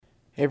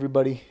Hey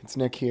everybody, it's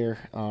Nick here.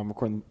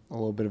 Recording a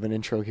little bit of an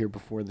intro here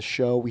before the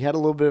show. We had a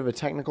little bit of a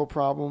technical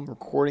problem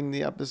recording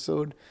the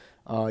episode.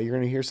 You're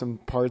going to hear some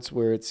parts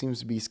where it seems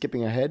to be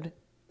skipping ahead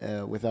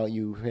without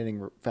you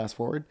hitting fast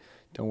forward.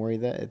 Don't worry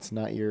that it's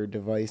not your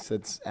device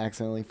that's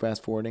accidentally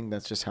fast forwarding.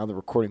 That's just how the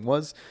recording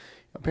was.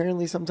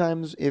 Apparently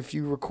sometimes if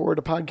you record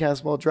a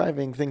podcast while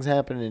driving, things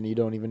happen and you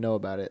don't even know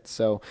about it.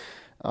 So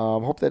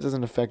hope that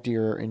doesn't affect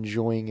your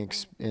enjoying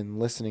and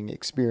listening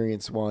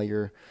experience while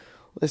you're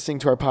listening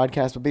to our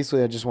podcast. But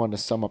basically, I just wanted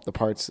to sum up the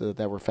parts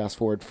that were fast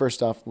forward.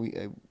 First off,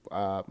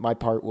 my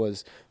part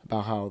was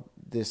about how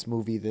this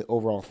movie, the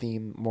overall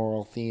theme,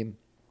 moral theme,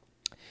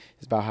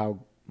 is about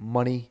how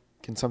money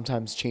can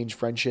sometimes change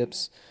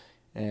friendships.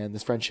 And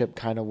this friendship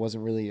kind of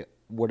wasn't really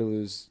what it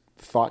was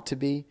thought to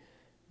be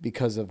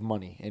because of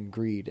money and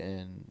greed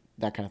and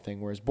that kind of thing.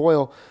 Whereas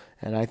Boyle,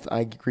 and I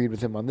agreed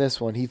with him on this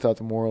one, he thought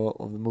the moral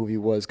of the movie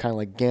was kind of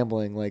like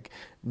gambling, like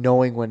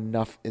knowing when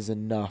enough is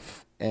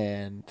enough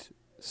and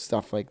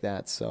stuff like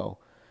that. So,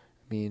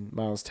 I mean,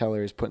 Miles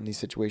Teller is put in these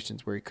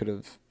situations where he could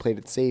have played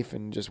it safe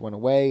and just went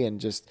away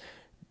and just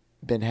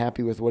been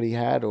happy with what he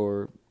had,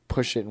 or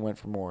pushed it and went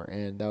for more.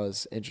 And that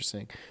was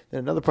interesting.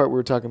 Then another part, we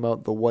were talking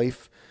about the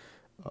wife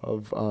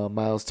of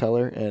Miles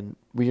Teller, and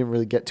we didn't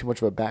really get too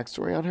much of a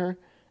backstory on her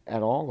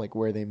at all, like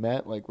where they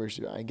met, like where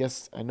she, I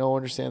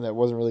understand that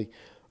wasn't really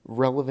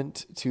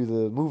relevant to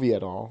the movie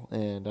at all,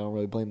 and I don't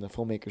really blame the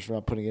filmmakers for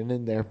not putting it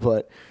in there,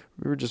 but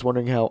we were just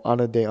wondering how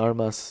Ana de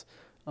Armas,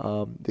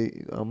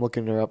 I'm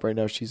looking her up right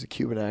now, she's a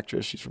Cuban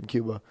actress, she's from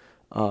Cuba,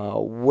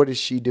 what is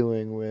she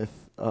doing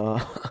with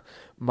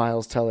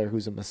Miles Teller,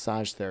 who's a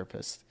massage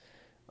therapist?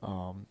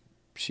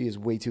 She is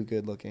way too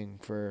good looking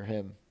for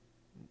him,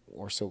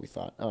 or so we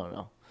thought. I don't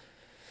know.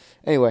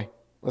 Anyway,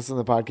 listen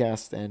to the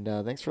podcast, and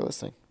thanks for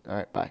listening. All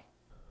right, bye.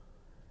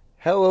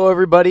 Hello,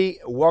 everybody.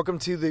 Welcome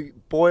to the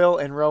Boyle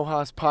and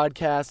Rojas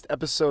podcast,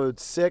 episode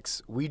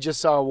 6. We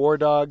just saw War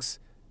Dogs.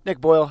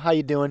 Nick Boyle, how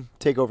you doing?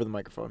 Take over the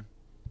microphone.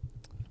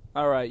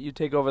 All right, you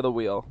take over the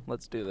wheel.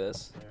 Let's do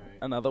this.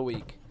 Another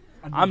week.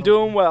 I'm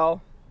doing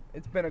well.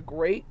 It's been a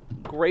great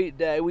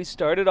day. We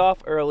started off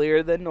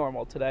earlier than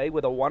normal today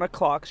with a 1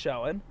 o'clock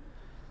showing.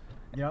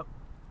 Yep.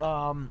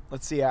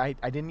 Let's see. I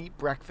didn't eat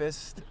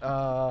breakfast.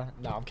 No,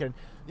 I'm kidding.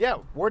 Yeah,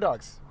 War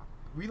Dogs.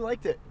 We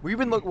liked it. We've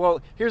been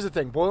well, here's the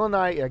thing. Boyle and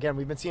I, again,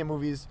 we've been seeing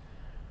movies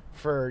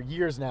for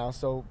years now,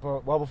 so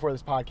well before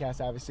this podcast,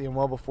 obviously, and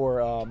well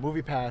before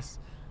Movie Pass.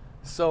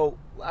 So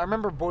I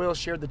remember Boyle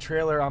shared the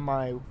trailer on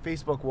my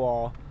Facebook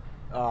wall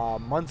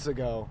months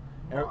ago,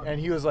 and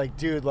he was like,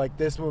 dude, like,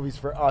 this movie's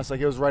for us. Like,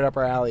 it was right up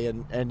our alley,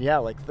 and yeah,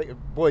 like,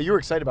 boy, you were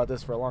excited about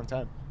this for a long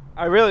time.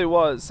 I really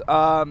was.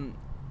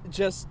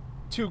 Just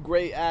two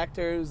great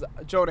actors.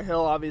 Jonah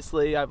Hill,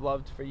 obviously, I've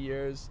loved for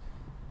years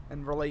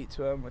and relate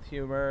to him with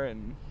humor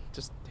and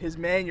just his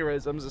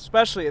mannerisms,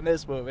 especially in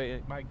this movie.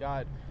 My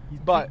God.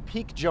 But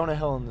peak Jonah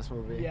Hill in this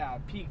movie. Yeah,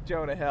 peak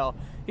Jonah Hill.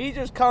 He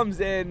just comes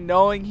in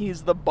knowing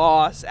he's the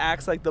boss,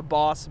 acts like the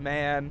boss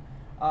man.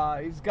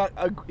 He's got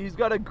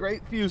a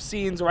great few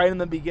scenes right in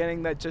the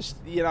beginning that just,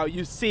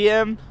 you see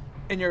him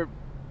and you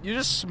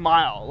just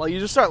smile. Like, you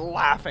just start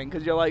laughing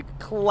because you're like,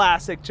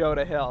 classic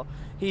Jonah Hill.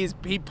 He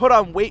put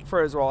on weight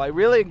for his role. I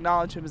really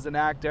acknowledge him as an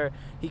actor.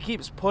 He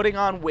keeps putting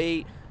on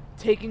weight,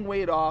 taking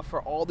weight off for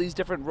all these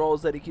different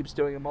roles that he keeps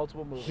doing in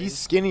multiple movies. He's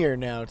skinnier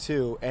now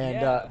too,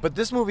 and but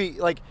this movie,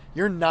 like,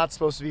 you're not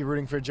supposed to be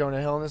rooting for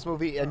Jonah Hill in this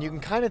movie, and you can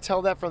kind of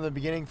tell that from the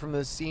beginning, from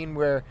the scene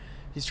where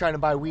he's trying to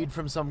buy weed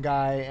from some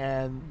guy,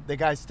 and the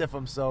guy stiff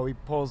him, so he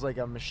pulls like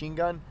a machine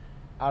gun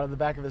out of the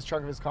back of his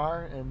trunk of his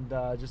car and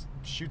just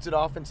shoots it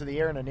off into the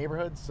air in a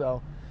neighborhood.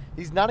 So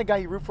he's not a guy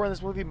you root for in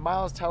this movie.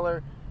 Miles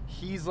Teller,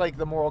 he's like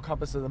the moral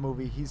compass of the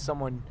movie. He's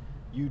someone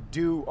you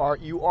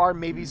are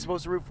maybe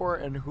supposed to root for,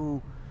 and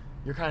who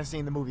you're kind of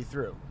seeing the movie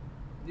through.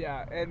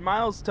 Yeah, and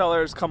Miles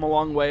Teller's come a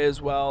long way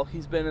as well.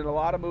 He's been in a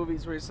lot of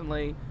movies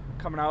recently.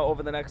 Coming out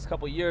over the next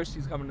couple of years,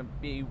 he's going to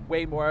be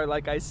way more,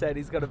 like I said,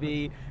 he's going to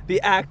be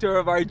the actor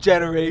of our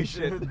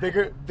generation.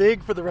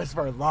 Big for the rest of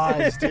our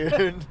lives,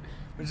 dude.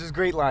 Which is a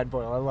great line,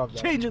 Boyle. I love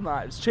that. Changing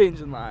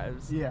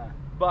lives. Yeah.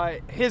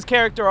 But his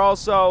character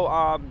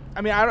also,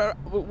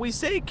 we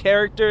say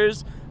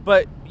characters,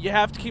 but you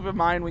have to keep in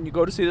mind when you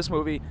go to see this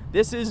movie,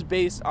 this is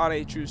based on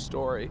a true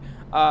story.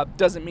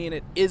 Doesn't mean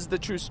it is the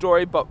true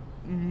story, but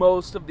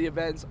most of the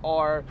events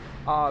are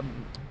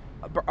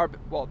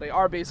they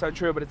are based on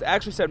true, but it's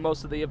actually said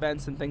most of the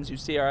events and things you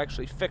see are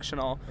actually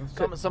fictional.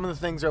 Some of the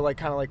things are like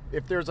kind of like,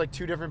 if there's like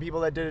two different people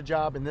that did a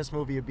job, in this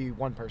movie it'd be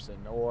one person,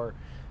 or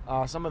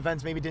some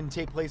events maybe didn't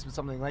take place, but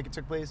something like it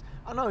took place.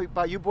 I don't know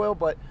about you, Boyle,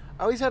 but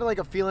I always had like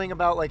a feeling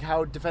about like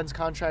how defense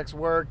contracts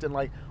worked and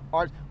like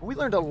art. We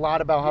learned a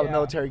lot about how the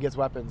military gets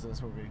weapons in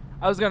this movie.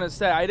 I was gonna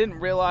say, I didn't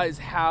realize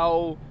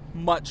how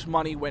much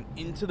money went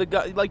into the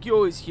gun. Like, you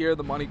always hear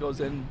the money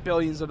goes in,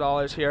 billions of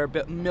dollars here,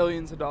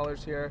 millions of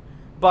dollars here,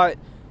 but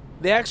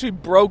they actually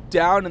broke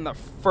down in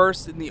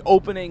the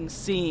opening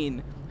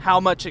scene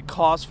how much it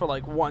costs for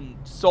like one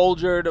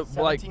soldier to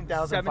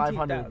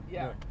 17,500.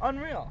 Yeah,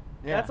 unreal.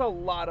 Yeah. That's a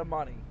lot of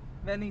money.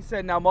 Then he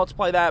said, now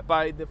multiply that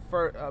by the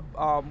first,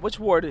 which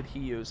war did he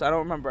use? I don't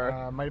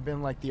remember. Might have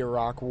been like the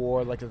Iraq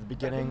War, like at the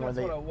beginning when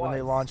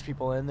they launched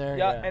people in there.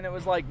 Yeah, and it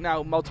was like,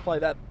 now multiply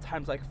that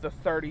times like the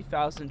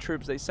 30,000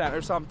 troops they sent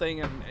or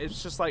something, and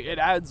it's just like, it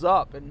adds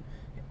up.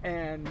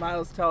 And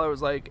Miles Teller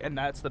was like, and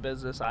that's the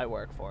business I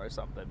work for or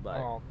something.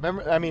 But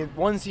remember, I mean,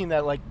 one scene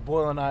that like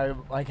Boyle and I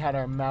like had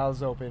our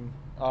mouths open.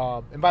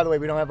 And by the way,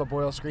 we don't have a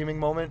Boyle screaming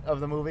moment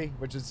of the movie,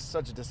 which is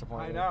such a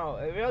disappointment. I know,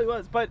 it really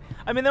was. But,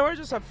 I mean, there were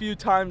just a few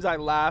times I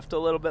laughed a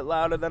little bit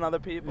louder than other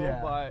people. Yeah.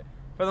 But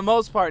for the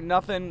most part,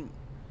 nothing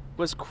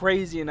was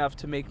crazy enough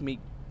to make me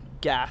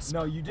gasp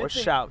or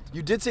shout.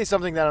 You did say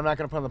something that I'm not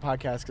going to put on the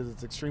podcast because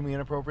it's extremely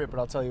inappropriate, but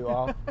I'll tell you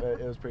off.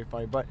 It was pretty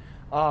funny. But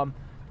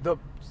the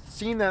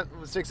scene that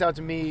sticks out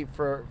to me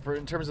for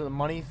in terms of the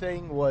money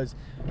thing was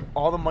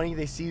all the money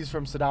they seized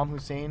from Saddam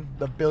Hussein,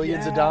 the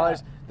billions of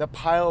dollars, the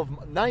pile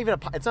of, not even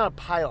it's not a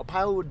pile. A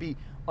pile would be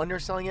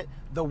underselling it.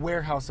 The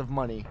warehouse of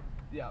money.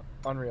 Yeah.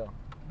 Unreal.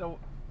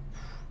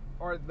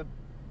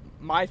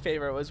 My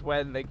favorite was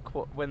when they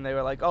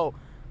were like, oh,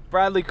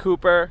 Bradley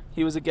Cooper,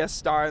 he was a guest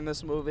star in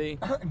this movie.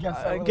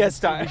 Guest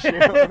star.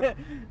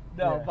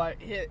 But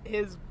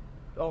his,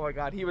 oh my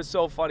God, he was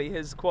so funny.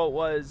 His quote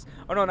was,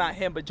 oh no, not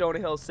him, but Jonah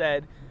Hill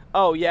said,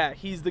 oh yeah,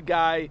 he's the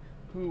guy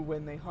who,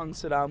 when they hung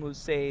Saddam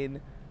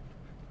Hussein,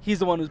 he's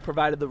the one who's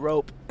provided the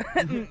rope.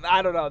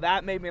 I don't know,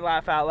 that made me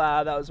laugh out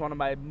loud. That was one of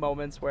my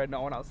moments where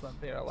no one else up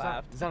there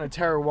laughed. It's on a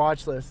terror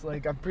watch list.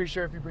 Like, I'm pretty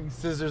sure if you bring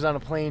scissors on a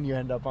plane, you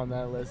end up on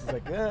that list. It's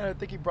like, I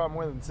think he brought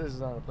more than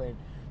scissors on a plane.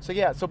 So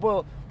yeah, so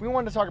Boyle, we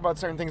wanted to talk about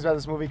certain things about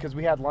this movie because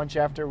we had lunch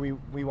after we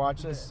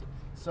watched this.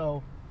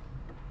 So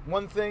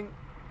one thing,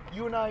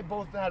 you and I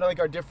both had like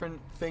our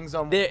different things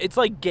on. It's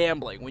like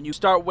gambling. When you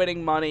start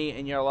winning money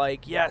and you're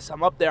like, yes,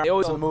 I'm up there. It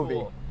was a movie.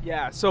 Cool.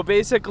 Yeah, so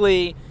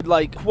basically,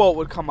 like, quote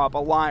would come up, a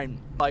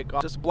line, like,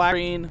 just black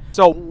screen.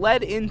 So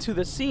led into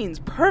the scenes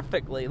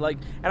perfectly. Like,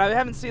 and I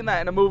haven't seen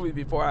that in a movie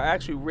before. I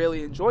actually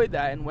really enjoyed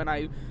that. And when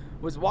I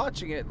was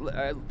watching it,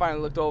 I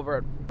finally looked over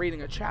at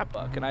reading a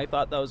chapbook, and I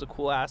thought that was a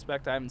cool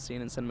aspect I haven't seen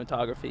in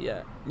cinematography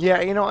yet. Yeah,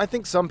 you know, I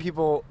think some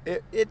people,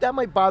 that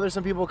might bother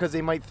some people because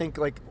they might think,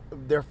 like,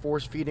 they're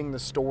force-feeding the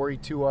story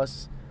to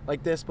us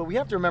like this. But we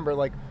have to remember,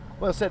 like,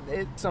 well said,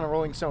 it's on a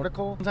Rolling Stone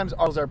article. Sometimes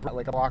articles are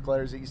like block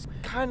letters that you see,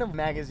 kind of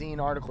magazine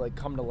article, like,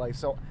 come to life.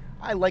 So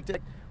I liked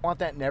it. Want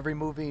that in every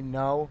movie?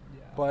 No.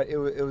 Yeah. But it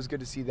was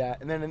good to see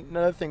that. And then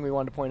another thing we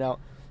wanted to point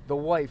out, the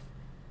wife,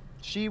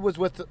 she was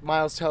with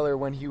Miles Teller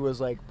when he was,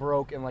 like,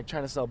 broke and, like,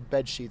 trying to sell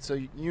bed sheets. So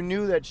you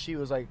knew that she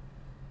was, like,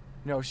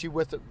 you know,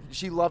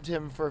 she loved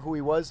him for who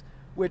he was,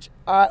 which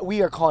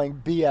we are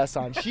calling BS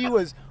on. She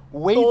was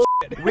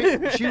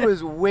she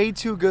was way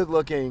too good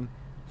looking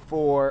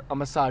for a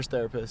massage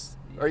therapist.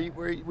 Yeah.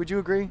 Would you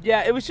agree?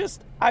 Yeah, it was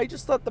just, I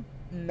just thought the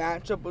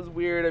matchup was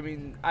weird. I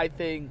mean, I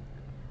think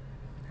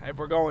if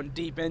we're going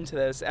deep into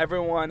this,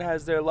 everyone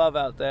has their love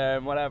out there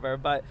and whatever,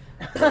 but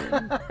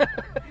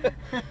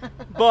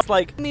but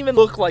like, it didn't even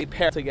look like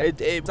pair together.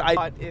 I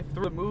thought it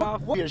threw the movie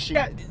off. What is she?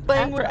 I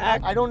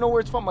don't know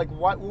where it's from. Like,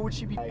 what would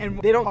she be? And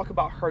they don't talk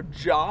about her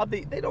job.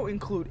 They don't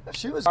include.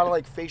 She was on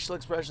like facial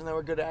expression that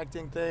were good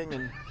acting thing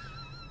and.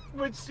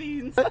 Which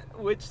scene?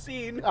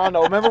 I don't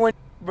know.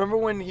 Remember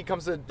when he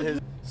comes to his.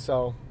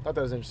 So I thought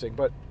that was interesting.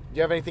 But do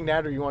you have anything to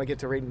add, or you want to get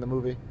to rating the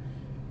movie?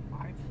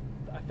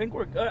 I think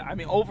we're good. I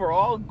mean,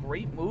 overall,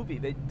 great movie.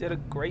 They did a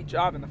great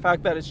job, and the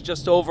fact that it's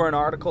just over an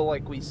article,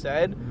 like we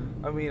said,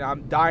 I mean,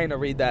 I'm dying to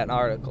read that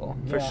article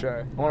for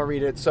sure. I want to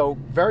read it. So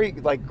very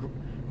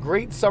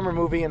great summer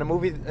movie, and a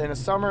movie in a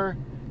summer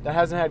that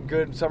hasn't had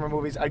good summer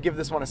movies. I'd give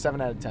this one a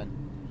 7 out of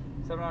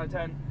 10. 7 out of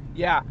 10.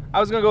 Yeah, I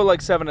was gonna go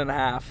like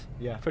 7.5.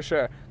 Yeah, for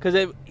sure,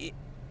 because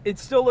it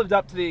still lived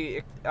up to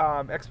the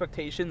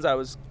expectations I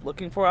was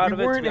looking for out of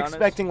it. We weren't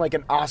expecting like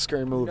an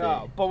Oscar movie.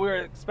 No, but we were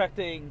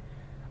expecting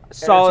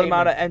solid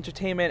amount of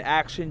entertainment,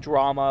 action,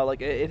 drama.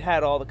 Like it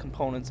had all the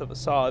components of a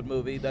solid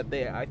movie that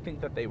I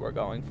think that they were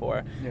going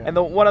for. Yeah. And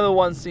one of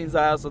the scenes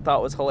that I also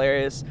thought was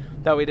hilarious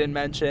that we didn't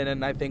mention,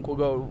 and I think we'll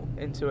go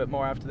into it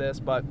more after this,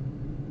 but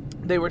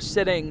they were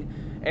sitting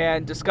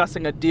and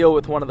discussing a deal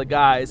with one of the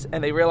guys,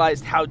 and they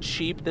realized how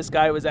cheap this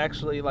guy was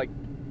actually like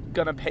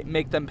gonna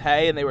make them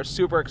pay, and they were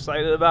super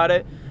excited about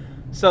it.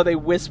 So they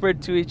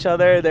whispered to each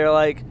other. They're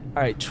like,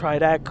 all right, try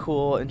to act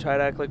cool and try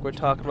to act like we're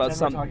talking about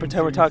something.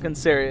 Pretend we're talking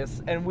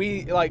serious. And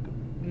we, like,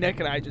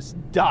 Nick and I just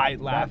died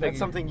laughing. That's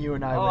something you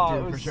and I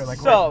would do for sure.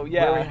 Like, where are we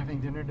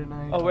having dinner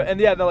tonight? Oh, and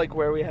yeah, they're like,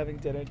 where are we having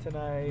dinner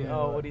tonight? Yeah,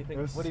 oh, what do you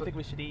think? What do you think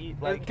we should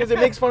eat? Like, because it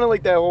makes fun of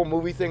like that whole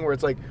movie thing where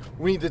it's like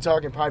we need to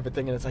talk in private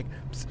thing, and it's like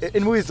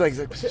in movies it's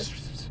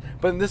like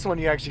but in this one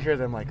you actually hear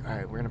them like, all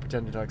right, we're gonna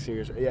pretend to talk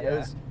serious.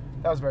 Yeah.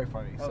 That was very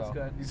funny. That was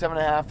good. 7.5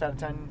 out of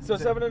 10? So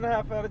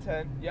 7.5 out of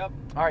 10, yep.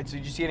 All right, so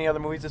did you see any other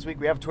movies this week?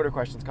 We have Twitter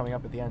questions coming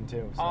up at the end,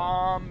 too.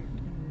 So.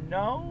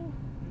 No,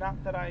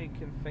 not that I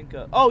can think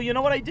of. Oh, you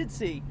know what I did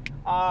see?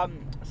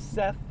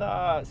 Seth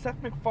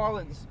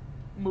MacFarlane's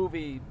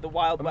movie, The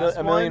Wild West.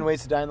 A Million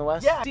Ways to Die in the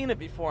West? Yeah, I've seen it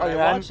before. Oh,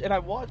 I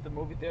watched the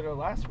movie theater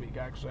last week,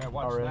 actually. I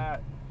watched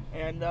that.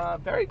 And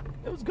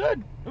it was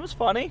good. It was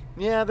funny.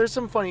 Yeah, there's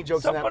some funny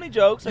jokes. Some in that. funny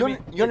jokes.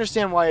 You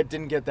understand why it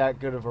didn't get that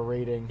good of a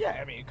rating? Yeah,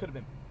 I mean, it could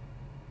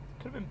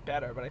have been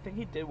better, but I think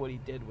he did what he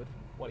did with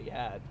what he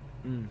had.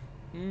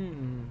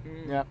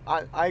 Yeah,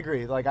 I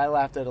agree. Like, I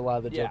laughed at a lot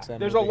of the jokes.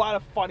 There's a lot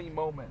of funny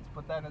moments,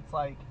 but then it's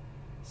like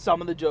some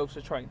of the jokes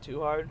are trying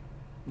too hard.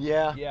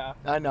 Yeah. Yeah.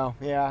 I know.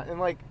 Yeah, and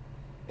like,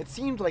 it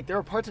seemed like there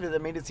were parts of it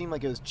that made it seem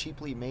like it was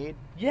cheaply made.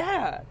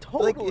 Yeah,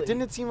 totally. Like,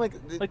 didn't it seem like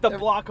the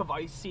block of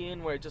ice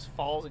scene where it just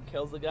falls and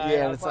kills the guy?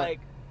 Yeah, and it's like,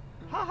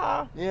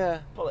 haha. Yeah.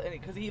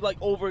 Because he like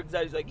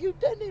over-exaggerates. He's like, you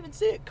didn't even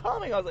see it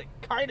coming. I was like,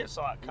 kind of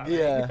saw it coming.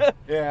 Yeah.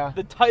 Yeah.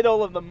 The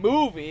title of the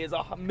movie is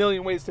A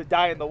Million Ways to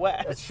Die in the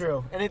West. That's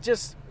true. And it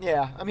just,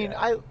 I mean,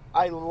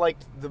 I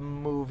liked the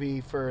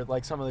movie for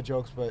like some of the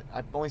jokes, but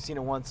I've only seen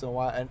it once in a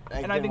while, and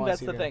I think that's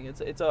the thing.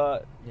 It's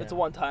a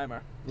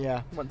one-timer.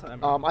 Yeah.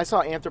 One-timer. I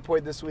saw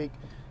Anthropoid this week.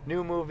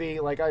 New movie.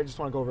 Like, I just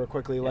want to go over it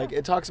quickly. Yeah. Like,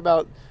 it talks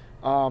about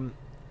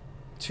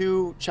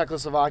two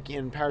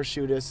Czechoslovakian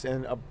parachutists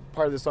and a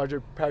part of this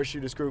larger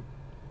parachutist group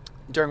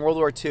during World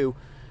War II.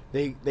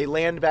 They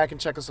land back in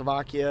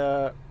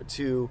Czechoslovakia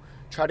to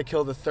try to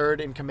kill the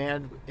third in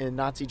command in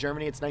Nazi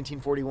Germany. It's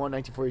 1941,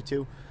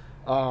 1942.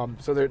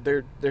 So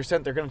they're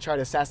sent. They're going to try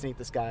to assassinate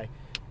this guy,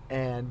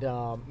 and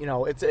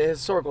it's a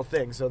historical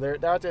thing. So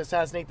they're out to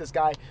assassinate this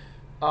guy,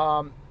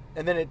 and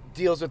then it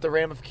deals with the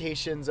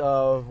ramifications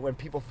of when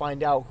people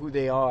find out who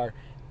they are.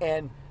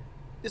 And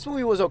this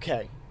movie was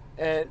okay,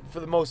 and for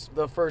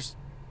the first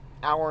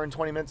hour and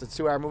 20 minutes, it's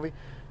a 2-hour movie.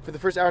 For the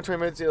first hour and 20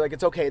 minutes, like,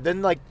 it's okay.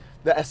 Then, like,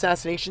 the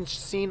assassination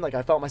scene, like,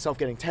 I felt myself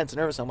getting tense and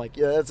nervous. I'm like,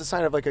 yeah, that's a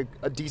sign of, like,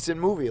 a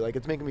decent movie. Like,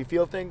 it's making me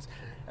feel things.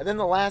 And then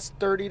the last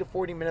 30 to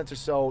 40 minutes or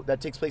so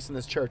that takes place in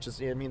this church,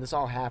 this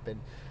all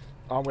happened,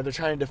 where they're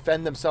trying to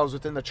defend themselves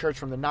within the church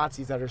from the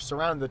Nazis that are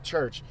surrounding the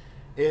church,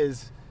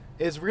 is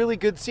really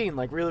good scene.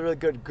 Like, really, really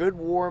good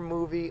war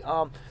movie.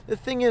 The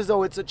thing is,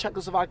 though, it's a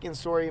Czechoslovakian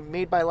story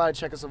made by a lot of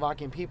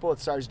Czechoslovakian people. It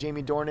stars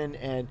Jamie Dornan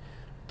and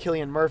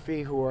Cillian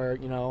Murphy, who are,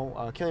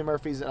 Cillian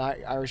Murphy's an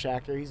Irish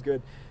actor. He's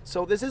good.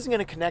 So this isn't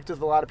going to connect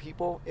with a lot of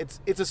people.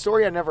 It's a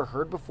story I never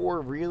heard before,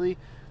 really,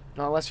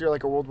 unless you're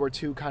like a World War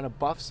II kind of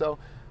buff. So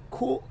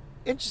cool,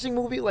 interesting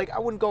movie. Like, I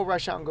wouldn't go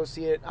rush out and go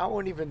see it. I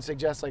wouldn't even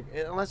suggest, like,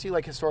 unless you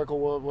like historical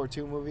World War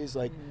II movies,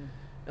 like,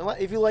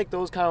 if you like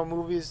those kind of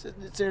movies,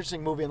 it's an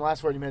interesting movie. In the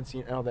last 40 minutes,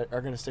 that are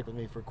going to stick with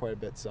me for quite a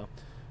bit. So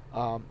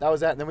that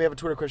was that. And then we have a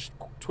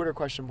Twitter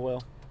question,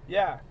 Boyle.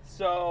 Yeah.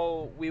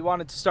 So we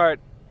wanted to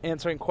start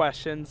answering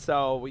questions,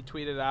 so we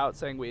tweeted out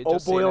saying we had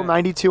just Boyle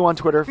 92 on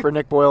Twitter for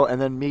Nick Boyle,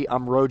 and then me,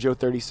 I'm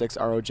Rojo36,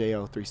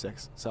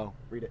 ROJO36. So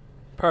read it.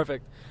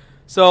 Perfect.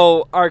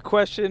 So our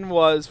question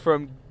was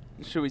from,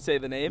 should we say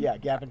the name? Yeah,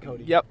 Gavin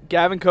Cody. Yep,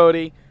 Gavin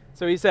Cody.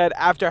 So he said,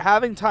 after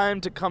having time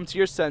to come to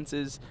your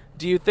senses,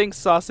 do you think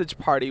Sausage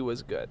Party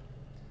was good?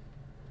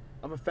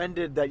 I'm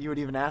offended that you would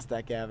even ask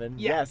that, Gavin.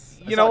 Yeah. Yes.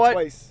 You know what?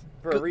 Twice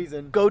for a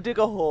reason. Go dig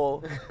a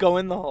hole, go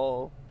in the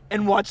hole,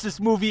 and watch this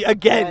movie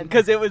again,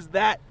 because it was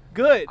that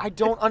good. I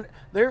don't.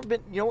 There have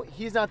been.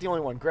 He's not the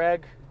only one.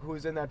 Greg,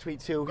 who's in that tweet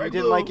too, he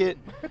didn't like it.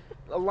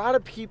 A lot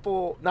of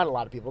people. Not a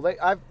lot of people.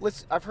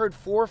 I've heard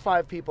 4 or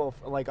 5 people,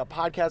 like a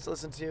podcast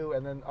listen to,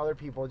 and then other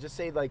people just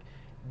say like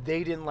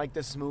they didn't like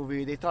this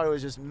movie. They thought it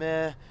was just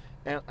meh.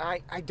 And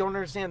I don't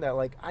understand that.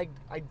 Like, I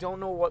don't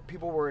know what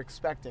people were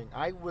expecting.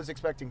 I was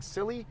expecting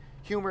silly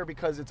humor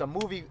because it's a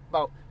movie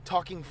about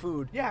talking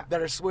food that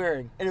are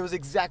swearing. And it was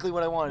exactly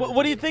what I wanted.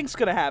 What do you think's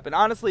going to happen?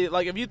 Honestly,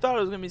 like, if you thought it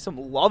was going to be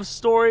some love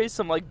story,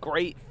 some, like,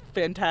 great,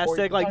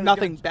 fantastic, like,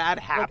 nothing bad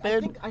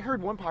happened. Like, I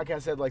heard one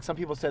podcast said, like, some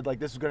people said, like,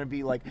 this was going to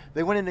be, like,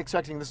 they went in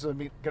expecting this was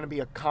going to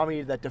be a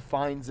comedy that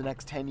defines the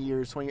next 10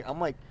 years, 20 years. I'm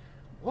like,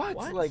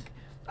 what? Like,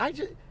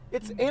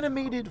 it's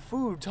animated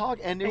food talk,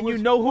 and it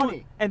was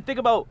funny. And think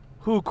about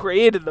who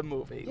created the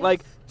movie. Yes.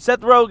 Like, Seth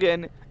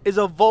Rogen is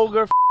a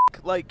vulgar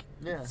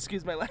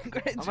excuse my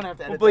language. I'm gonna have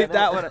to edit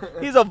that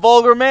one. He's a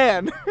vulgar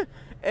man.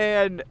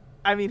 And,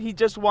 I mean, he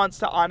just wants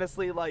to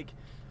honestly, like,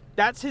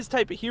 that's his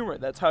type of humor.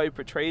 That's how he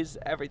portrays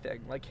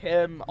everything. Like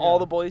him, all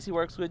the boys he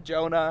works with,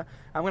 Jonah.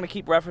 I'm going to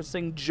keep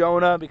referencing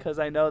Jonah because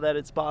I know that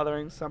it's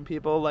bothering some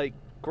people, like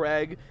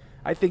Greg.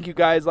 I think you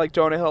guys like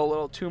Jonah Hill a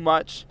little too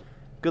much.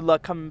 Good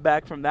luck coming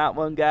back from that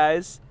one,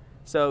 guys.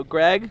 So,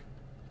 Greg,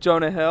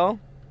 Jonah Hill.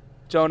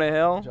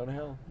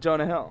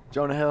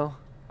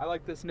 I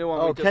like this new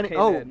one. Came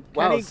in.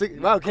 Wow,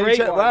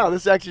 wow,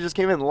 this actually just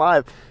came in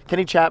live.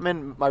 Kenny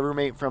Chapman, my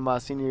roommate from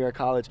senior year of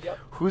college. Yep.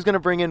 Who's going to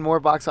bring in more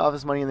box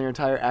office money in their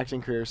entire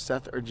acting career,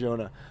 Seth or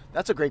Jonah?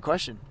 That's a great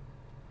question.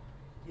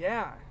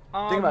 Yeah.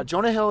 Think about it.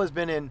 Jonah Hill has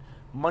been in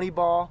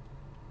Moneyball,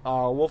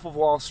 Wolf of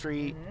Wall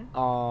Street,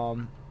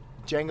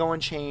 Django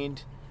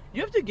Unchained.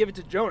 You have to give it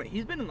to Jonah.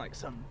 He's been in like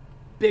some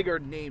bigger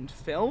named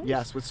films.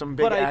 Yes, with some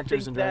big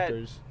actors and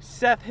directors.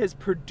 Seth has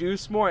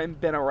produced more and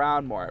been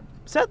around more.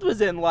 Seth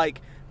was in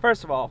like,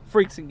 first of all,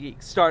 Freaks and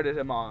Geeks started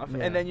him off,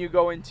 and then you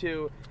go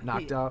into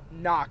Knocked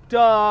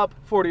Up,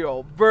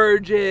 40-Year-Old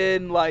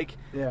Virgin, like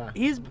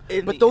he's.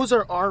 But those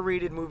are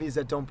R-rated movies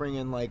that don't bring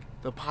in like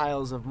the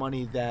piles of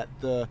money that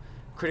the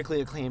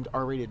critically acclaimed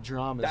R-rated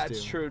dramas do.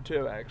 That's true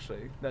too,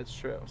 actually. That's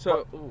true.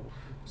 So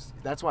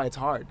That's why it's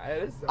hard.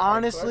 it is a hard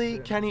Honestly,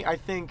 question. Kenny, I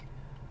think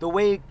the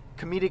way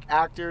comedic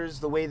actors,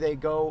 the way they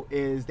go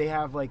is they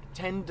have like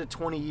 10 to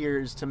 20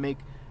 years to make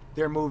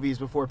their movies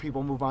before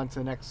people move on to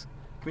the next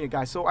comedic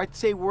guy. So I'd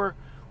say we're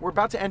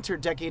about to enter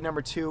decade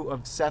number 2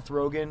 of Seth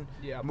Rogen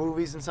Yep.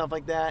 movies and stuff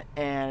like that,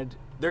 and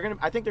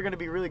I think they're gonna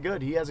be really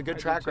good. He has a good I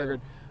do track too.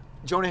 record.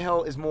 Jonah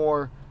Hill is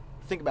more.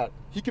 Think about it.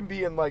 He can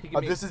be in like He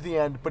can be- This Is the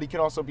End, but he can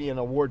also be in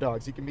a War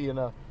Dogs. He can be in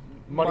a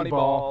Moneyball,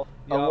 Moneyball,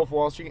 a yep. Wolf of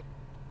Wall Street.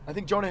 I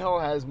think Jonah Hill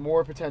has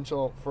more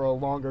potential for a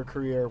longer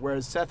career,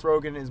 whereas Seth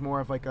Rogen is more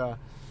of like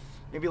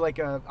maybe like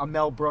a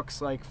Mel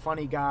Brooks, like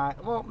funny guy.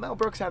 Well, Mel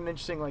Brooks had an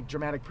interesting like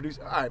dramatic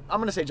producer. All right, I'm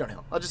gonna say Jonah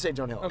Hill. I'll just say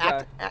Jonah Hill.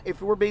 Okay.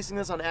 If we're basing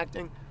this on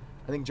acting,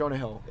 I think Jonah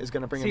Hill is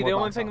gonna bring in See, more the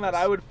only box thing that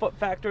office. I would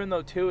factor in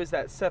though too is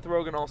that Seth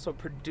Rogen also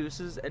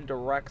produces and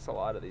directs a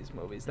lot of these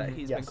movies that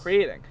he's been Yes.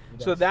 creating.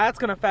 He So does. that's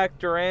gonna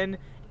factor in,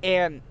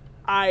 and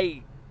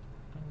I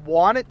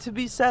want it to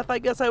be Seth, I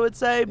guess I would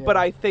say, but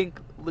Yeah. I think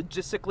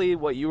logistically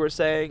what you were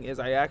saying is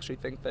I actually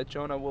think that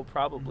Jonah will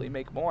probably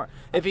make more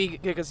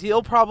because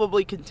he'll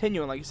probably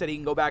continue, and like you said, he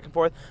can go back and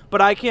forth.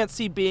 But I can't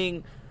see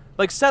being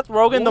like Seth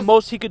Rogen. The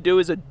most he could do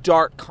is a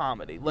dark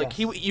comedy. Like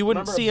Yes. you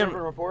wouldn't Remember see him.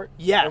 Observer Report?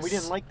 Yes. And we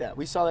didn't like that.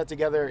 We saw that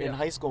together in Yeah.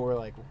 high school. We're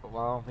like,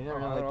 well, we I never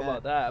don't really know like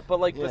about that, but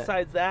like Yeah.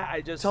 besides that, I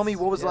just Tell me,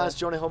 what was the yeah. last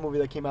Jonah Hill movie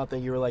that came out that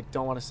you were like,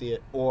 don't want to see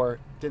it, or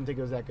didn't think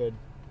it was that good?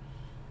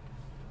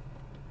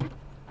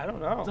 I don't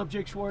know. What's up,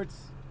 Jake Schwartz?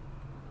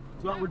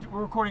 So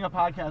we're recording a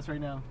podcast right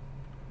now.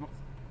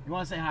 You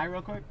want to say hi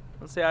real quick?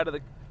 Let's say out of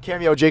the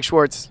Cameo, Jake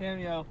Schwartz.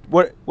 cameo.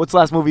 What's the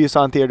last movie you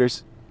saw in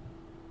theaters?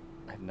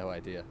 I have no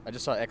idea. I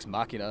just saw Ex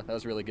Machina. That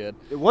was really good.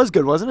 It was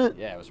good, wasn't it?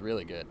 Yeah, it was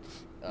really good.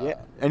 Yeah.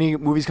 Any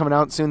movies coming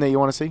out soon that you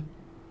want to see?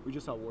 We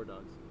just saw War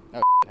Dogs.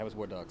 Oh, how was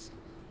War Dogs?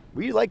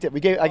 We liked it.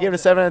 I gave it a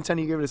 7 out of 10.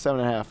 You gave it a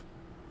 7.5.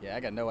 Yeah, I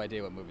got no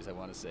idea what movies I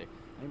want to see.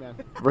 Hey, man.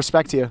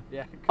 Respect to you.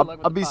 Yeah,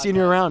 I'll be seeing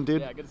you around,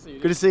 dude. Yeah, good to see you.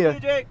 Good to see you.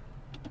 Jake.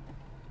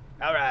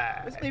 All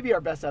right. This may be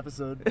our best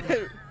episode.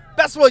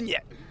 Best one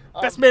yet.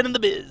 Best man in the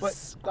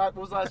biz. But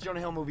what was the last Jonah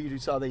Hill movie you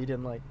saw that you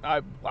didn't like?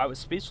 I was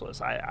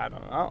speechless. I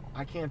don't know.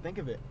 I can't think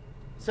of it.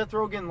 Seth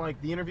Rogen,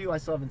 like The Interview, I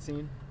still haven't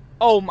seen.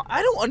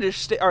 I don't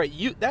understand. All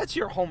right, that's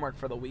your homework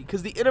for the week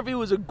because The Interview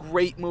was a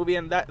great movie,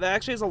 and that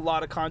actually has a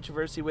lot of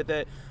controversy with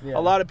it. Yeah.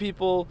 A lot of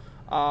people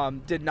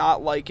did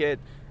not like it,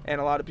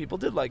 and a lot of people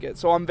did like it.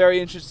 So I'm very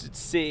interested to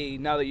see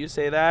now that you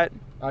say that.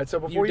 All right, so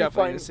before you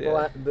definitely find see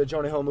it. the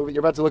Jonah Hill movie,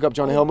 you're about to look up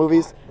Jonah Hill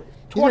movies.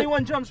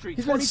 21 Jump Street,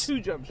 he's been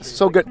 22 Jump Street.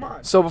 So Like, good. Come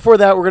on. So before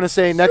that, we're gonna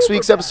say next Super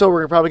week's bad. episode,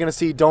 we're probably gonna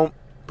see Don't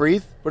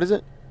Breathe. What is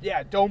it?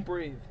 Yeah, Don't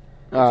Breathe.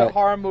 It's All a right.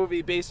 horror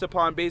movie based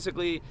upon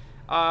basically,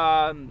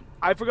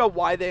 I forgot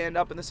why they end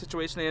up in the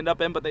situation they end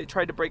up in, but they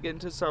tried to break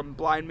into some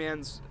blind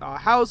man's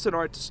house in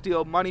order to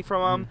steal money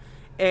from him,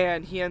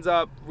 and he ends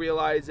up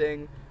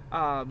realizing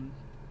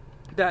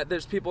that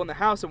there's people in the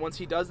house, and once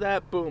he does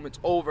that, boom, it's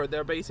over.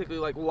 They're basically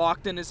like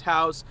locked in his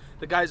house.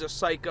 The guy's a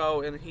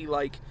psycho, and he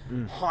like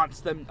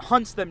hunts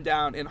them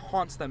down and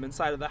haunts them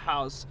inside of the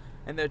house,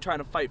 and they're trying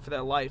to fight for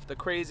their life. The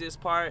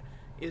craziest part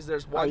is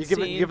there's one You're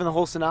scene. giving the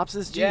whole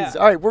synopsis? Jeez. Yeah.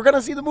 All right, we're going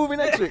to see the movie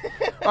next week.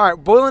 All right,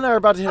 Boyle and I are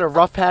about to hit a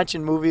rough patch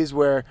in movies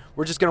where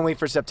we're just going to wait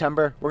for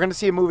September. We're going to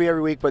see a movie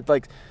every week, but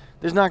like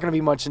there's not going to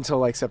be much until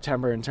like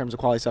September in terms of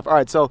quality stuff. All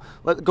right, so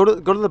go to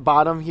the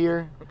bottom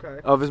here Okay.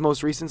 of his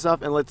most recent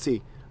stuff, and let's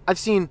see. I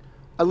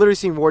literally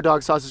seen War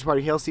Dog, Sausage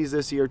Party, Hail Seas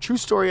this year. True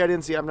Story, I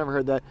didn't see. I've never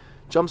heard that.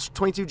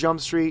 22 Jump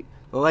Street,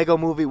 The Lego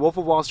Movie, Wolf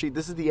of Wall Street,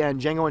 This Is the End,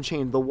 Django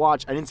Unchained, The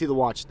Watch. I didn't see The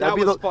Watch. That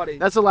was funny.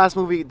 That's the last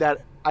movie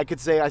that I could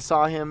say I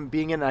saw him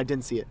being in, and I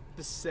didn't see it.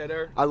 The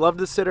Sitter, I loved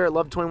The Sitter. I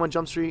loved 21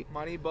 Jump Street.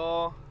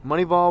 Moneyball,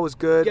 Moneyball was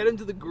good. Get Him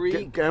to the Greek.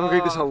 Get Him to the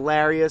Greek was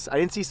hilarious. I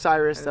didn't see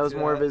Cyrus. I That didn't was see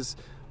more of that. his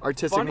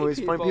artistic Funny movies.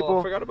 People. Funny People.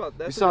 I forgot about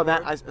that. We saw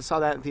that. I saw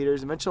that in theaters.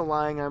 Dimensional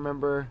Lying, I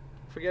remember.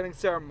 Forgetting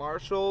Sarah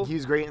Marshall. He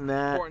was great in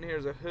that. Important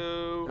Here's a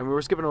Who. And we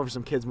were skipping over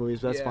some kids' movies,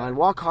 but that's Yeah. fine.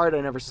 Walk Hard,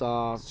 I never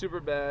saw. Super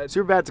bad.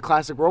 Superbad's a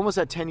classic. We're almost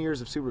at 10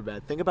 years of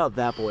Superbad. Think about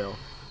that, Boyle.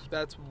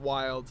 That's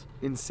wild.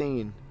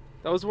 Insane.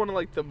 That was one of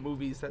like the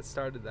movies that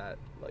started that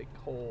like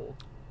whole.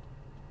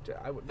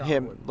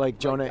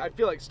 Jonah. I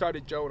feel like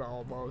started Jonah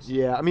almost.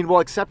 Yeah, I mean, well,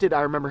 Accepted,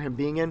 I remember him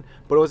being in,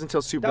 but it wasn't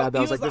until Superbad that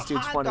I was like, the this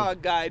dude's hot funny.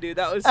 dog guy, dude.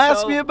 That was.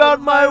 Ask so me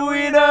about my funny.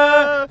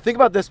 wiener. Think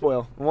about this,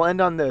 Boyle. We'll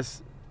end on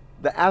this.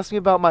 The Ask Me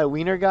About My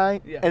Wiener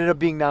guy Yeah. ended up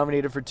being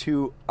nominated for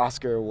 2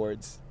 Oscar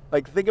awards.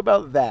 Like, think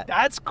about that.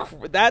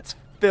 That's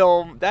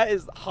film. That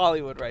is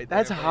Hollywood right there.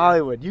 That's man.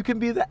 Hollywood. You can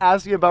be the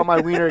Ask Me About My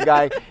Wiener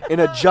guy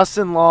in a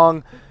Justin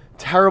Long,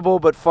 terrible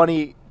but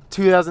funny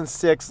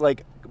 2006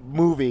 like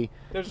movie.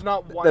 There's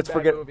not one Let's bad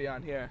forget- movie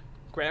on here.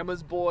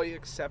 Grandma's Boy,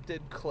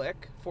 Accepted,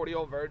 Click,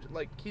 40-Year-Old Virgin.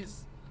 Like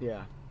he's.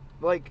 Yeah.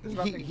 Like, There's he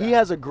nothing he bad.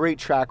 has a great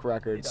track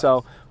record. He does.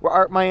 So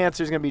my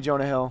answer is going to be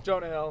Jonah Hill.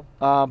 Jonah Hill.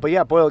 But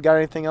yeah, Boyle, got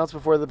anything else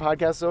before the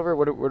podcast is over?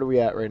 Where are we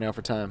at right now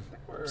for time?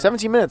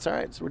 17 minutes. All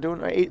right. So we're doing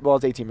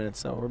it's 18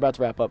 minutes. So we're about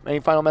to wrap up. Any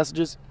final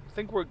messages? I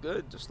think we're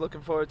good. Just looking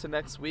forward to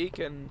next week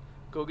and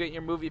go get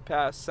your movie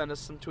pass. Send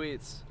us some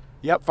tweets.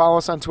 Yep, follow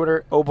us on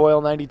Twitter,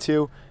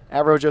 oboyle92,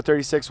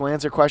 @Rojo36. We'll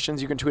answer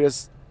questions. You can tweet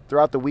us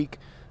throughout the week.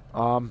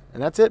 And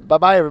that's it.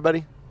 Bye-bye,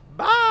 everybody.